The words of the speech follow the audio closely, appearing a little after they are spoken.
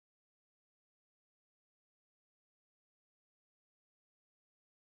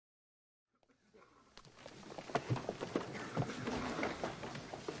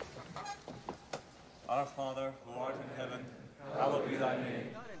Our Father, who art in heaven, hallowed be thy name.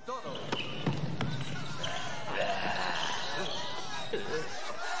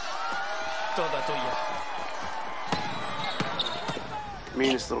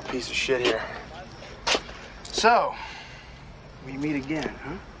 Meanest little piece of shit here. So, we meet again,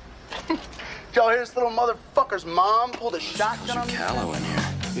 huh? Y'all hear this little motherfucker's mom pulled a shotgun on me? Callow in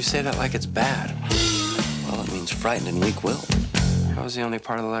here. You say that like it's bad. Well, it means frightened and weak-willed. That was the only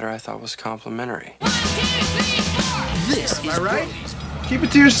part of the letter I thought was complimentary. 1, 2, 3, 4. This is right. Keep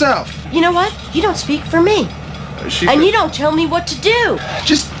it to yourself. You know what? You don't speak for me. And you don't tell me what to do.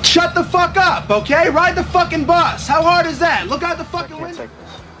 Just shut the fuck up, okay? Ride the fucking bus. How hard is that? Look out the fucking window.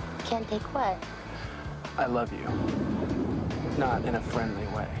 Can't take what? I love you. Not in a friendly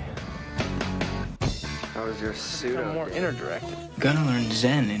way. How was your pseudo? More inner-directed. Gonna learn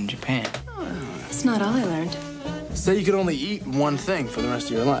Zen in Japan. That's not all I learned. Say you could only eat one thing for the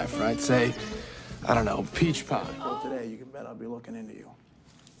rest of your life, right? Say, I don't know, peach pie. Well, today you can bet I'll be looking into you.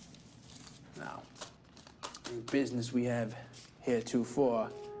 Now, the business we have heretofore,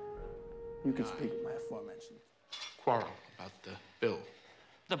 you can speak of my aforementioned quarrel about the bill.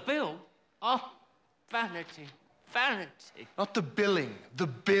 The bill? Oh, vanity, vanity. Not the billing, the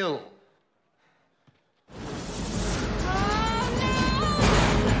bill.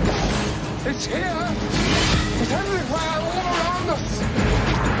 It's here! It's everywhere, all around us!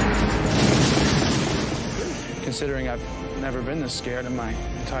 Considering I've never been this scared in my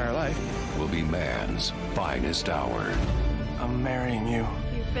entire life. Will be man's finest hour. I'm marrying you.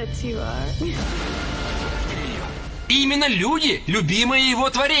 You bet you are. Именно люди, любимые его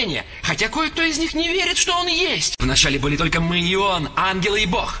творения. Хотя кое-кто из них не верит, что он есть. Вначале были только мы и он, ангелы и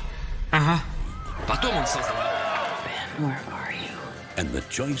Бог. Ага. Потом он создал... And the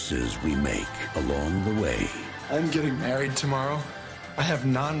choices we make along the way. I'm getting married tomorrow. I have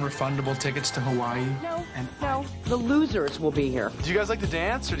non-refundable tickets to Hawaii. No. The losers will be here. Do you guys like to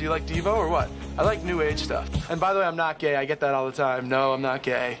dance, or do you like Devo, or what? I like new age stuff. And by the way, I'm not gay. I get that all the time. No, I'm not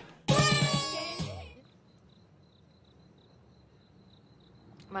gay.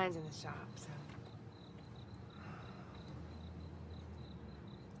 Mine's in the shop, so.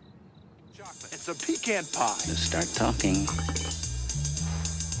 Chocolate. It's a pecan pie. Let's start talking.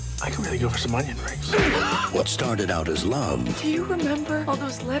 I could really go for some onion rings. What started out as love. Do you remember all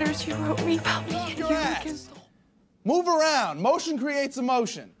those letters you wrote me about me and you against the... Move around. Motion creates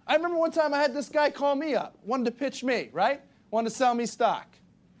emotion. I remember one time I had this guy call me up. Wanted to pitch me, right? Wanted to sell me stock.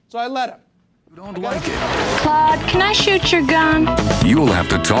 So I let him. You don't like it. Claude, can I shoot your gun? You'll have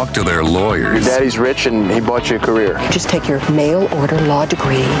to talk to their lawyers. Your daddy's rich and he bought you a career. You just take your mail order law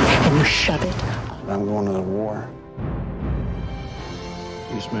degree and you shove it. I'm going to the war.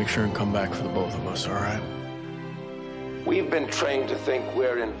 Just make sure and come back for the both of us, all right? We've been trained to think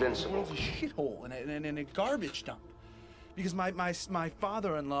we're invincible. It's a shithole and a garbage dump. Because my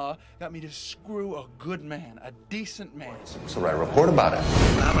father-in-law got me to screw a good man, a decent man. So write a report about it.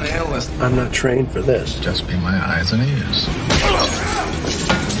 I'm on the hell list. I'm not trained for this. Just be my eyes and ears.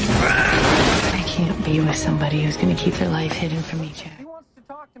 I can't be with somebody who's going to keep their life hidden from me, Jack. He wants to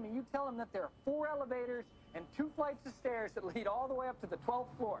talk to me. You tell him that there are 4 elevators and 2 flights of stairs that lead all the way up to the 12th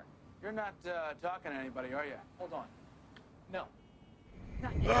floor. You're not talking to anybody, are you? Hold on. No.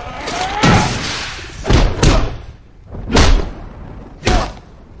 Not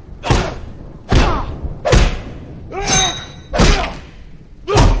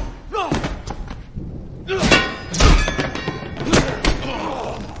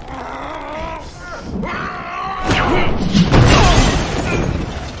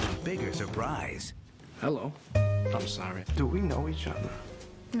Bigger surprise. Hello. I'm sorry. Do we know each other?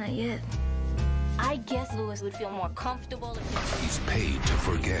 Not yet. I guess Louis would feel more comfortable if He's paid to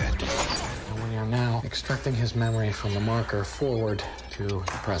forget. And we are now extracting his memory from the marker forward to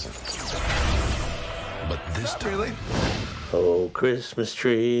the present. But this time... Really? Oh, Christmas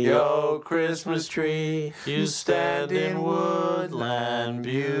tree, oh, Christmas tree, you stand in woodland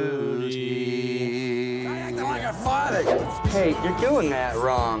beauty. Hey, you're doing that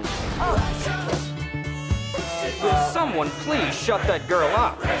wrong. Will someone please shut that girl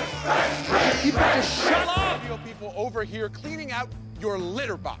up? You better shut up! People over here cleaning out your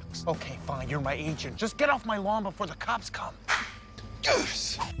litter box. Okay, fine, you're my agent. Just get off my lawn before the cops come.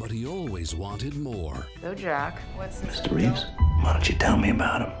 But he always wanted more. So, Jack, what's... Mr. Reeves, why don't you tell me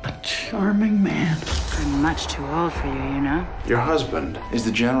about him? A charming man. I'm much too old for you, you know? Your husband is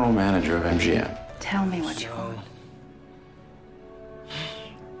the general manager of MGM. Tell me what you want.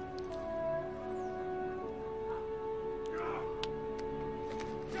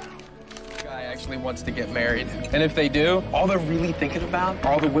 actually wants to get married. And if they do, all they're really thinking about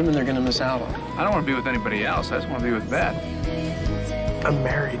are all the women they're gonna miss out on. I don't want to be with anybody else. I just want to be with Beth. I'm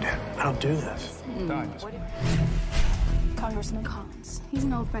married. I don't do this. Congressman Collins. He's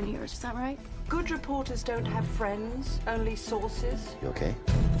an old friend of yours, is that right? Good reporters don't have friends, only sources. You okay?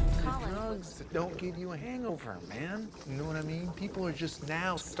 Drugs don't give you a hangover, man. You know what I mean? People are just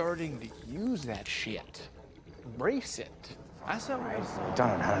now starting to use that shit. Embrace it. That's all right. I've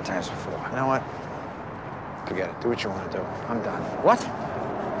done it 100 times before. You know what? Forget it. Do what you want to do. I'm done. What?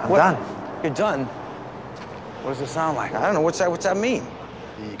 I'm done. You're done? What does it sound like? I don't know. What's that mean?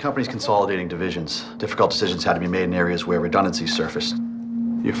 The company's consolidating divisions. Difficult decisions had to be made in areas where redundancies surfaced.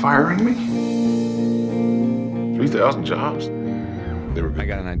 You're firing me? 3,000 jobs? I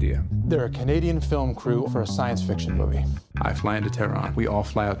got an idea. They're a Canadian film crew for a science fiction movie. I fly into Tehran. We all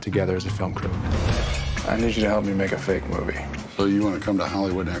fly out together as a film crew. I need you to help me make a fake movie. So you want to come to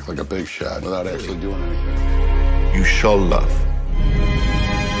Hollywood and act like a big shot without actually doing anything? You show love.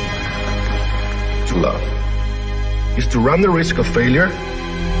 To love is to run the risk of failure,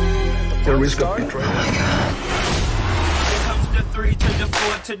 the risk of betrayal.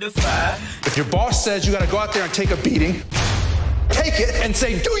 If your boss says you gotta go out there and take a beating, take it and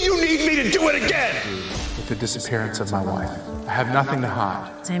say, do you need me to do it again? With the disappearance of my wife, I have nothing to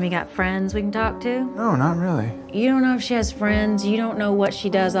hide. Sam, you got friends we can talk to? No, not really. You don't know if she has friends, you don't know what she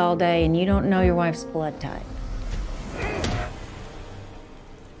does all day, and you don't know your wife's blood type.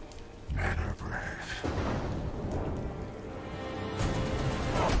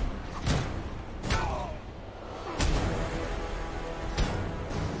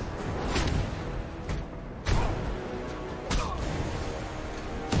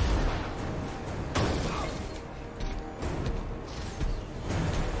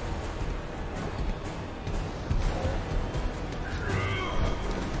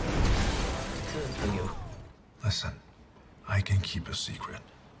 Listen, I can keep a secret,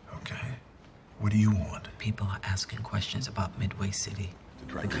 okay? What do you want? People are asking questions about Midway City. The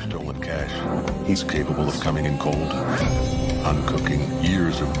director's stolen cash. He's capable of coming in cold, uncooking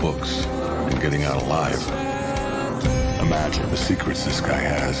years of books, and getting out alive. Imagine the secrets this guy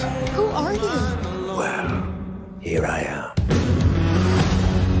has. Who are you? Well, here I am.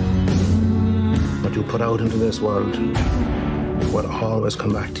 What you put out into this world will always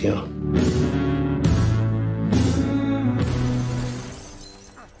come back to you.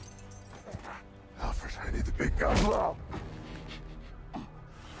 Alfred, I need the big gun.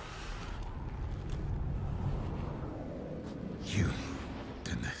 You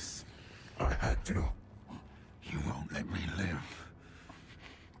did this. I had to. You won't let me live.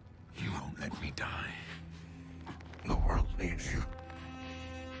 You won't let me die. The world needs you.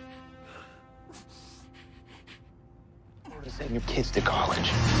 To send your kids to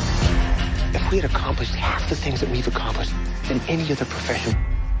college. If we had accomplished half the things that we've accomplished in any other profession,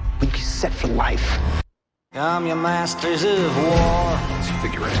 we'd be set for life. I'm your masters of war.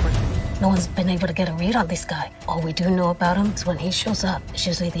 Figure it out. No one's been able to get a read on this guy. All we do know about him is when he shows up, it's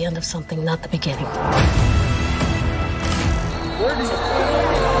usually the end of something, not the beginning. I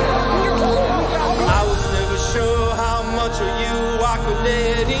was never sure how much of you I could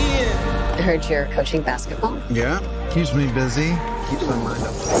let in. I heard you're coaching basketball. Yeah, keeps me busy. Keeps my mind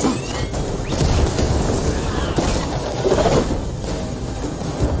up.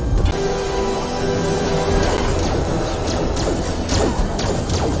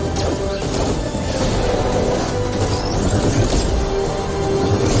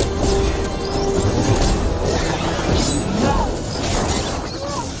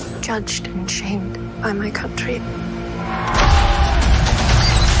 Judged and shamed by my country.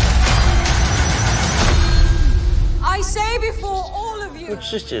 I say before all of you. Which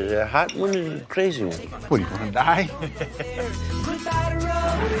sister? A hot one or a crazy one? What, do you want to die?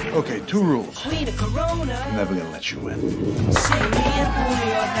 Okay, 2 rules. I'm never gonna let you in.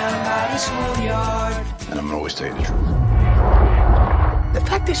 And I'm gonna always tell you the truth. The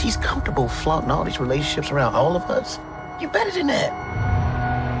fact that she's comfortable flaunting all these relationships around all of us, you're better than that.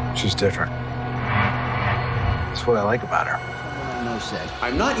 She's different. That's what I like about her. No said.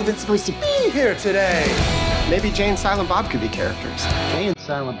 I'm not even supposed to be here today. Maybe Jay and Silent Bob could be characters. Jay and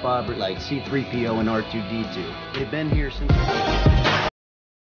Silent Bob are like C-3PO and R2-D2. They've been here since...